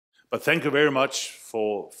But thank you very much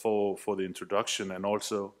for the introduction, and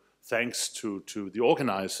also thanks to the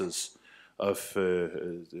organizers of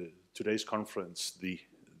today's conference,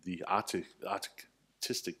 the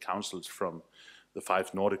artistic councils from the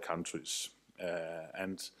 5 Nordic countries.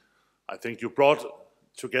 And I think you brought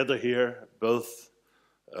together here both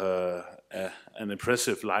an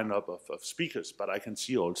impressive lineup of speakers, but I can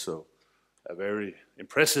see also a very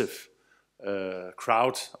impressive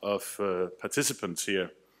crowd of participants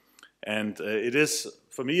here. And it is,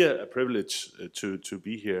 for me, a privilege to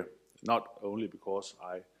be here, not only because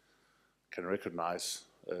I can recognize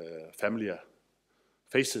familiar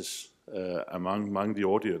faces among the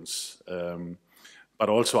audience, but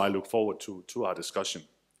also I look forward to our discussion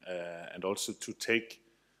and also to take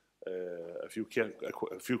a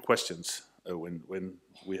few questions when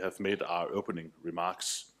we have made our opening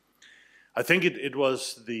remarks. I think it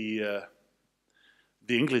was the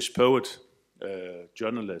English poet,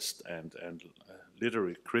 journalist and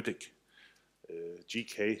literary critic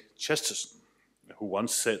G.K. Chesterton, who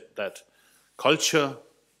once said that culture,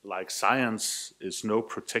 like science, is no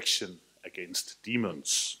protection against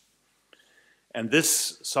demons. And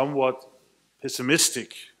this somewhat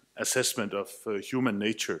pessimistic assessment of human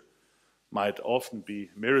nature might often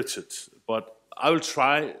be merited, but I will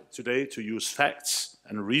try today to use facts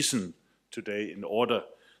and reason today in order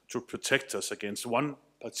to protect us against one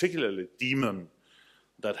particularly demon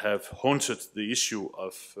that have haunted the issue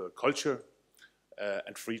of culture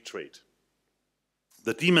and free trade.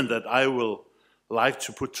 The demon that I will like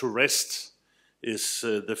to put to rest is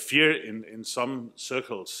the fear in some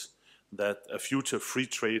circles that a future free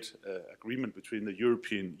trade agreement between the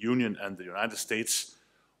European Union and the United States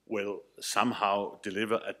will somehow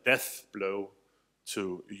deliver a death blow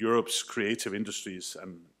to Europe's creative industries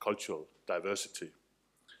and cultural diversity.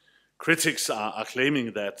 Critics are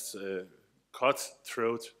claiming that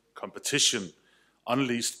cutthroat competition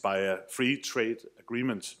unleashed by a free trade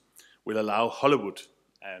agreement will allow Hollywood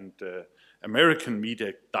and American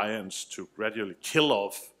media giants to gradually kill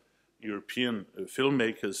off European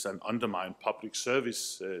filmmakers and undermine public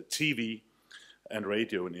service, TV and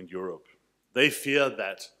radio in Europe. They fear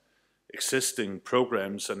that existing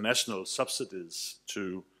programs and national subsidies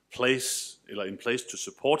in place to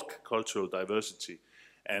support cultural diversity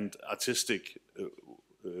and artistic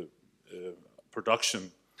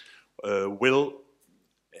production will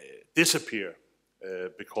disappear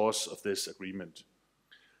because of this agreement.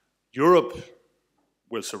 Europe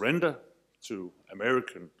will surrender to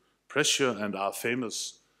American pressure, and our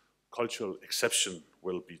famous cultural exception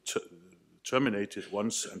will be terminated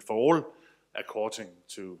once and for all, according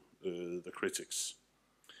to the critics.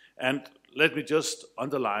 And let me just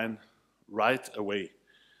underline right away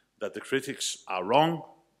that the critics are wrong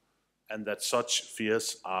and that such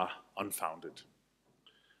fears are unfounded.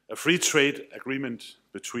 A free trade agreement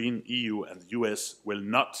between EU and the US will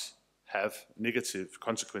not have negative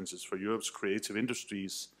consequences for Europe's creative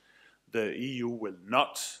industries. The EU will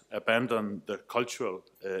not abandon the cultural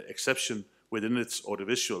exception within its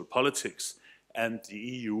audiovisual politics, and the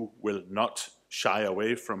EU will not shy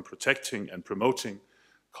away from protecting and promoting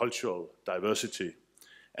cultural diversity.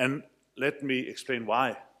 And let me explain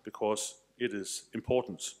why, because it is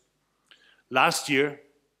important. Last year,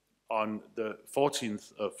 on the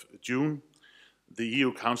 14th of June, the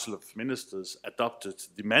EU Council of Ministers adopted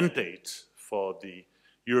the mandate for the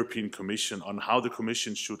European Commission on how the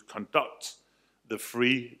Commission should conduct the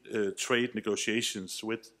free trade negotiations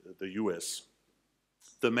with the US.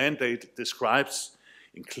 The mandate describes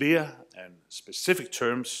in clear and specific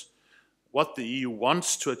terms what the EU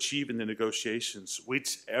wants to achieve in the negotiations,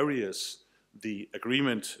 which areas the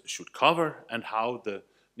agreement should cover, and how the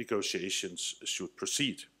negotiations should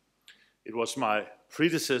proceed. It was my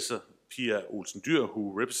predecessor, Pia Olsen Dyhr,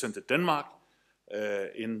 who represented Denmark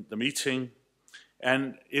in the meeting.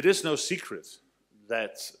 And it is no secret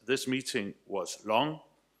that this meeting was long,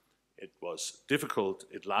 it was difficult,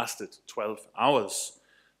 it lasted 12 hours,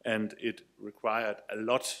 and it required a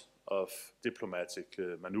lot of diplomatic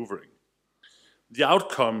maneuvering. The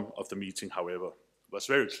outcome of the meeting, however, was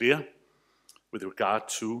very clear with regard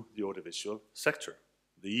to the audiovisual sector.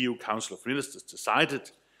 The EU Council of Ministers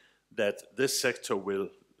decided that this sector will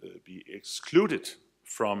be excluded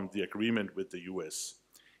from the agreement with the US.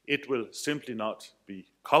 It will simply not be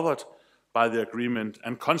covered by the agreement,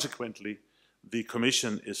 and consequently, the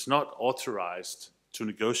Commission is not authorized to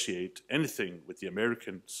negotiate anything with the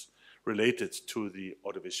Americans related to the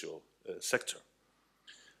audiovisual sector.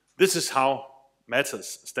 This is how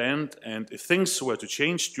matters stand, and if things were to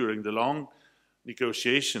change during the long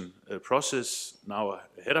negotiation process now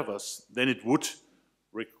ahead of us, then it would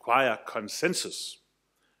require consensus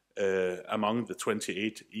among the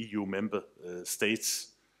 28 EU member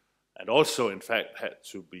states, and also, in fact, had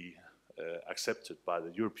to be accepted by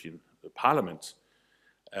the European Parliament.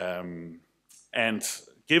 And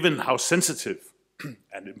given how sensitive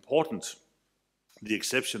and important the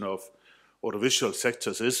exception of audiovisual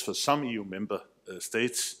sectors is for some EU member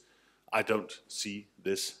states, I don't see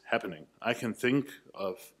this happening. I can think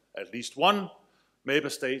of at least one member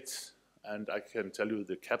state, and I can tell you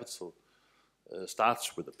the capital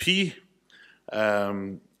starts with a P,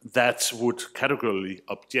 that would categorically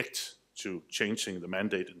object to changing the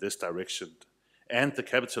mandate in this direction. And the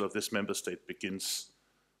capital of this member state begins,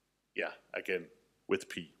 again, with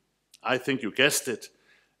P. I think you guessed it,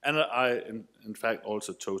 and I, in fact,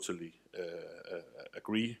 also totally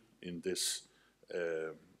agree in this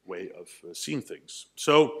way of seeing things.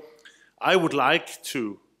 So I would like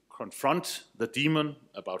to confront the demon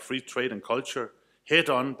about free trade and culture head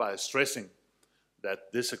on by stressing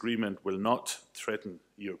that this agreement will not threaten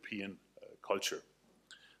European culture.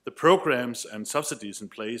 The programs and subsidies in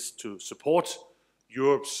place to support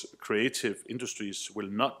Europe's creative industries will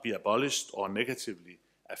not be abolished or negatively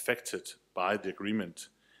affected by the agreement.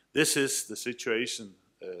 This is the situation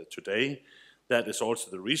today. That is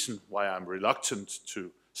also the reason why I'm reluctant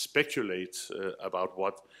to speculate about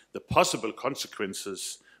what the possible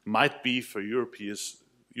consequences might be for Europe's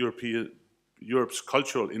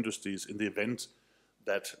cultural industries in the event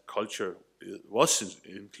that culture was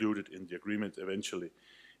included in the agreement eventually.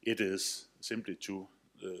 It is simply too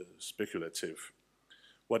speculative.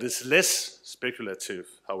 What is less speculative,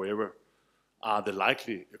 however, are the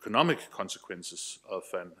likely economic consequences of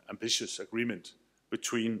an ambitious agreement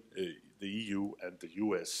between the EU and the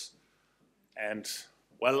US. And,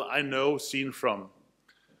 well, I know, seen from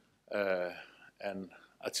an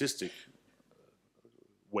artistic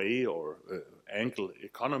way or angle,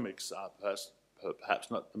 economics are perhaps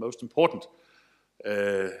not the most important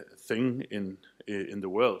thing in the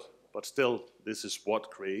world, but still, this is what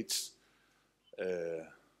creates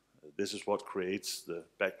the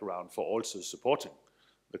background for also supporting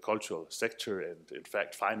the cultural sector and, in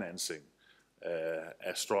fact, financing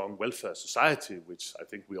a strong welfare society, which I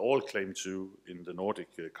think we all claim to in the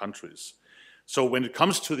Nordic countries. So when it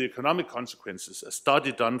comes to the economic consequences, a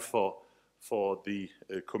study done for the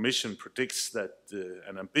Commission predicts that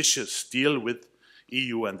an ambitious deal with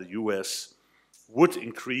EU and the US would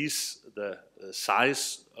increase the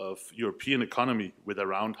size of European economy with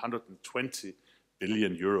around 120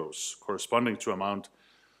 billion euros, corresponding to amount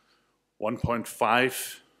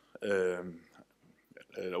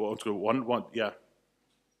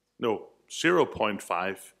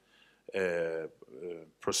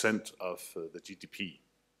 0.5% of the GDP.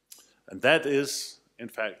 And that is, in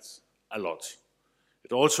fact, a lot.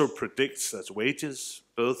 It also predicts that wages,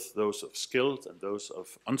 both those of skilled and those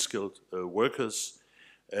of unskilled workers,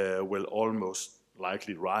 will almost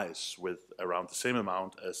likely rise with around the same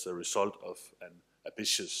amount as a result of an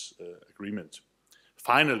ambitious agreement.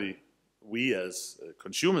 Finally, we as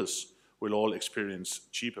consumers will all experience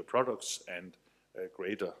cheaper products and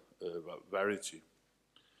greater variety.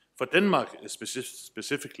 For Denmark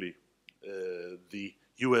specifically, the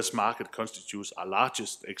US market constitutes our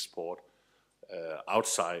largest export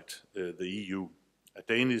outside the EU. A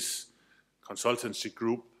Danish consultancy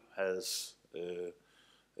group has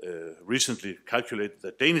recently calculated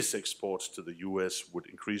that Danish exports to the US would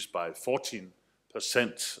increase by 14%,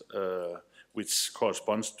 which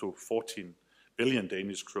corresponds to 14 billion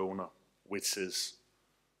Danish kroner, which is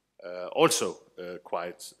also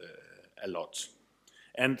quite a lot.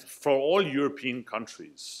 And for all European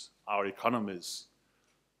countries, our economies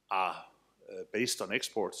are based on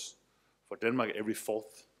exports. For Denmark, every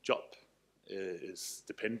fourth job is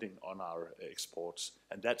depending on our exports,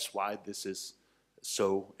 and that's why this is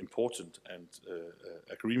so important and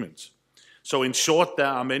agreement. So in short, there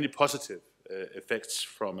are many positive effects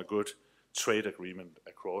from a good trade agreement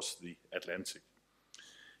across the Atlantic.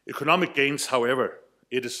 Economic gains, however,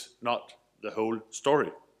 it is not the whole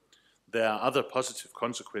story. There are other positive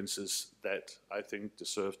consequences that I think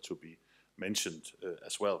deserve to be mentioned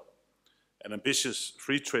as well. An ambitious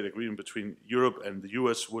free trade agreement between Europe and the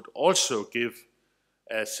US would also give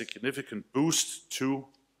a significant boost to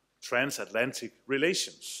transatlantic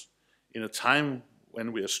relations in a time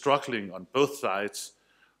when we are struggling on both sides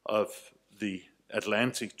of the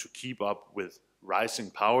Atlantic to keep up with rising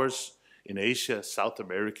powers in Asia, South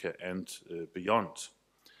America, and beyond.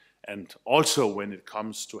 And also when it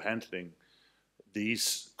comes to handling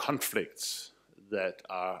these conflicts that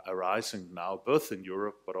are arising now, both in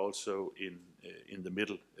Europe but also in the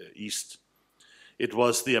Middle East. It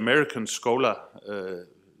was the American scholar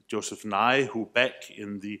Joseph Nye, who back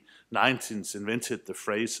in the 19th invented the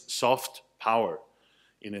phrase soft power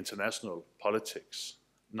in international politics.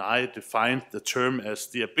 Nye defined the term as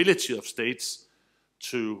the ability of states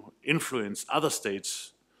to influence other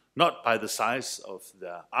states, not by the size of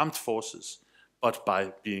their armed forces, but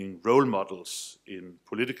by being role models in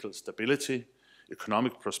political stability,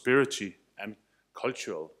 economic prosperity, and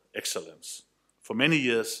cultural excellence. For many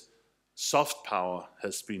years, soft power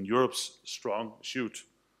has been Europe's strong suit.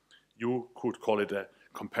 You could call it a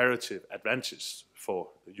comparative advantage for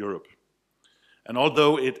Europe. And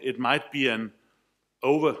although it might be an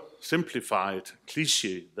oversimplified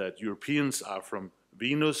cliche that Europeans are from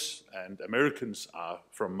Venus and Americans are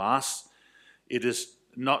from Mars, it is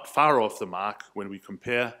not far off the mark when we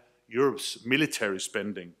compare Europe's military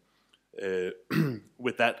spending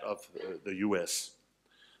with that of the US.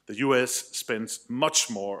 The US spends much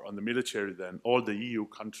more on the military than all the EU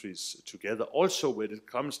countries together. Also, when it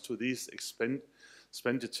comes to these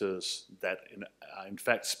expenditures that are in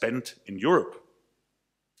fact spent in Europe.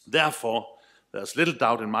 Therefore, there's little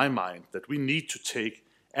doubt in my mind that we need to take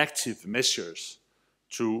active measures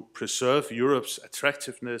to preserve Europe's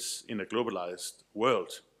attractiveness in a globalized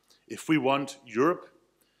world. If we want Europe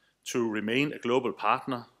to remain a global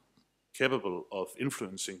partner capable of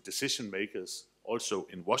influencing decision makers also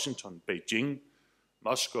in Washington, Beijing,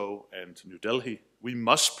 Moscow, and New Delhi, we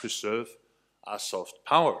must preserve our soft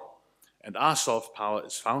power. And our soft power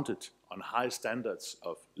is founded on high standards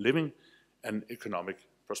of living and economic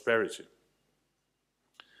prosperity.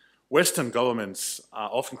 Western governments are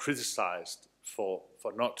often criticized for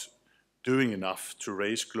not doing enough to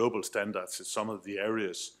raise global standards in some of the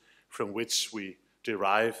areas from which we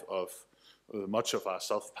derive of much of our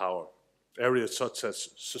soft power. Areas such as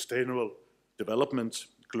sustainable development,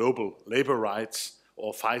 global labor rights,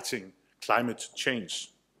 or fighting climate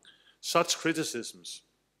change. Such criticisms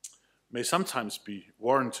may sometimes be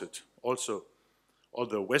warranted also,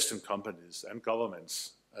 although Western companies and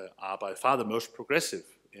governments are by far the most progressive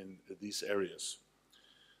in these areas.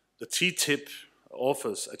 The TTIP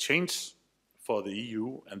offers a chance for the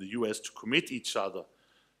EU and the US to commit each other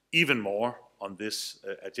even more on this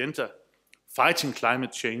agenda, fighting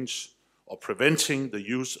climate change or preventing the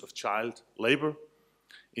use of child labor.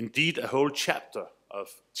 Indeed, a whole chapter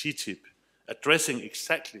of TTIP addressing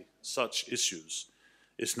exactly such issues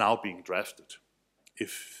is now being drafted.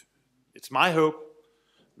 It's my hope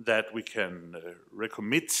that we can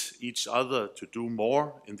recommit each other to do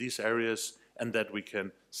more in these areas and that we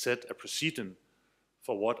can set a precedent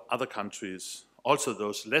for what other countries, also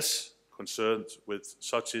those less concerned with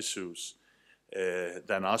such issues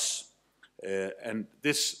than us, and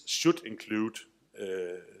this should include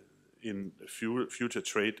in future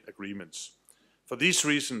trade agreements. For these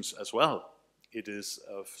reasons as well, it is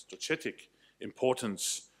of strategic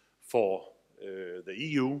importance for the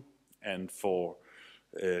EU and for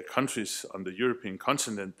countries on the European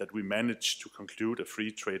continent that we manage to conclude a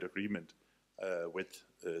free trade agreement with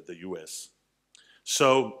the US.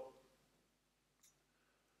 So,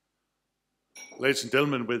 ladies and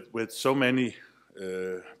gentlemen, with so many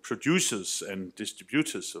producers and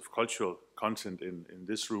distributors of cultural content in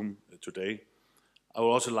this room today, I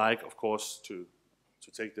would also like, of course, to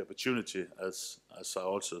take the opportunity, as I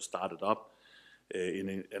also started up,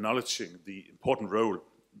 in acknowledging the important role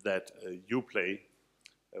that you play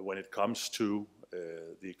when it comes to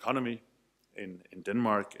the economy in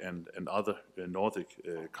Denmark and other Nordic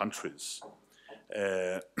countries.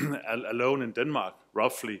 Alone in Denmark,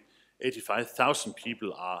 roughly 85,000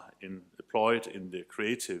 people are employed in the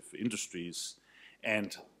creative industries,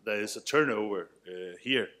 and there is a turnover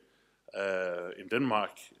here in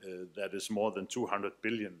Denmark that is more than 200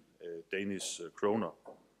 billion Danish kroner.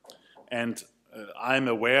 And I'm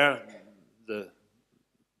aware the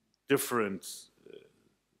different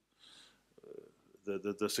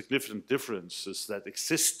the significant differences that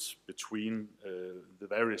exist between the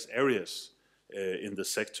various areas in the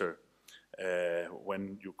sector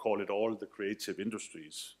when you call it all the creative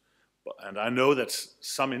industries. And I know that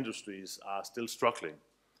some industries are still struggling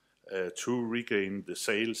to regain the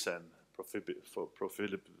sales and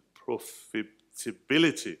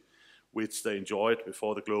profitability which they enjoyed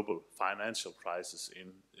before the global financial crisis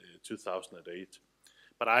in 2008.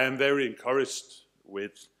 But I am very encouraged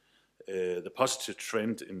with the positive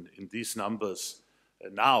trend in these numbers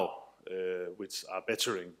now, which are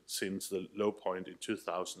bettering since the low point in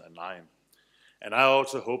 2009. And I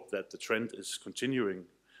also hope that the trend is continuing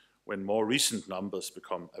when more recent numbers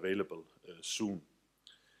become available soon.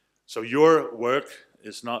 So your work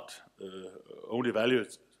is not only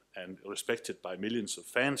valued and respected by millions of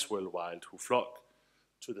fans worldwide who flock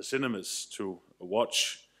to the cinemas to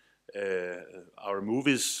watch our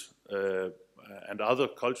movies and other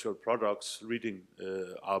cultural products, reading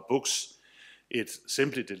our books, it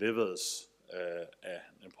simply delivers an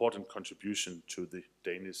important contribution to the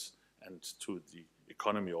Danish and to the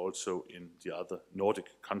economy also in the other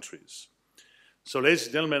Nordic countries. So, ladies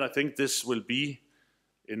and gentlemen, I think this will be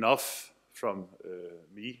enough from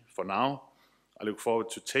me for now. I look forward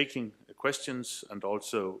to taking questions and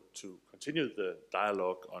also to continue the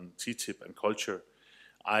dialogue on TTIP and culture.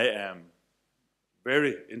 I am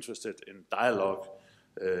very interested in dialogue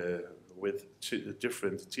with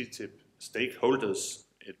different TTIP stakeholders.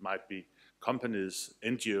 It might be companies,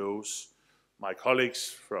 NGOs, my colleagues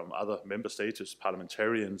from other member states,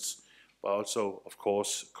 parliamentarians, but also, of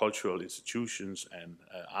course, cultural institutions and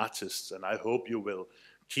artists. And I hope you will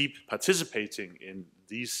keep participating in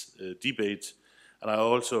these debates. And I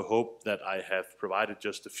also hope that I have provided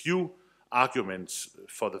just a few arguments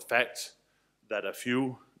for the fact that a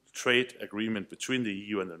few trade agreement between the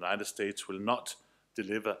EU and the United States will not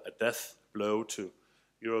deliver a death blow to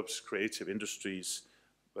Europe's creative industries,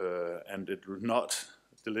 and it will not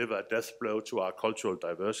deliver a death blow to our cultural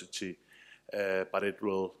diversity, but it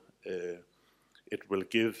will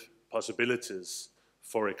give possibilities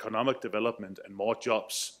for economic development and more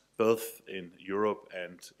jobs, both in Europe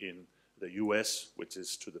and in the US, which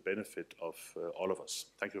is to the benefit of all of us.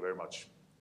 Thank you very much.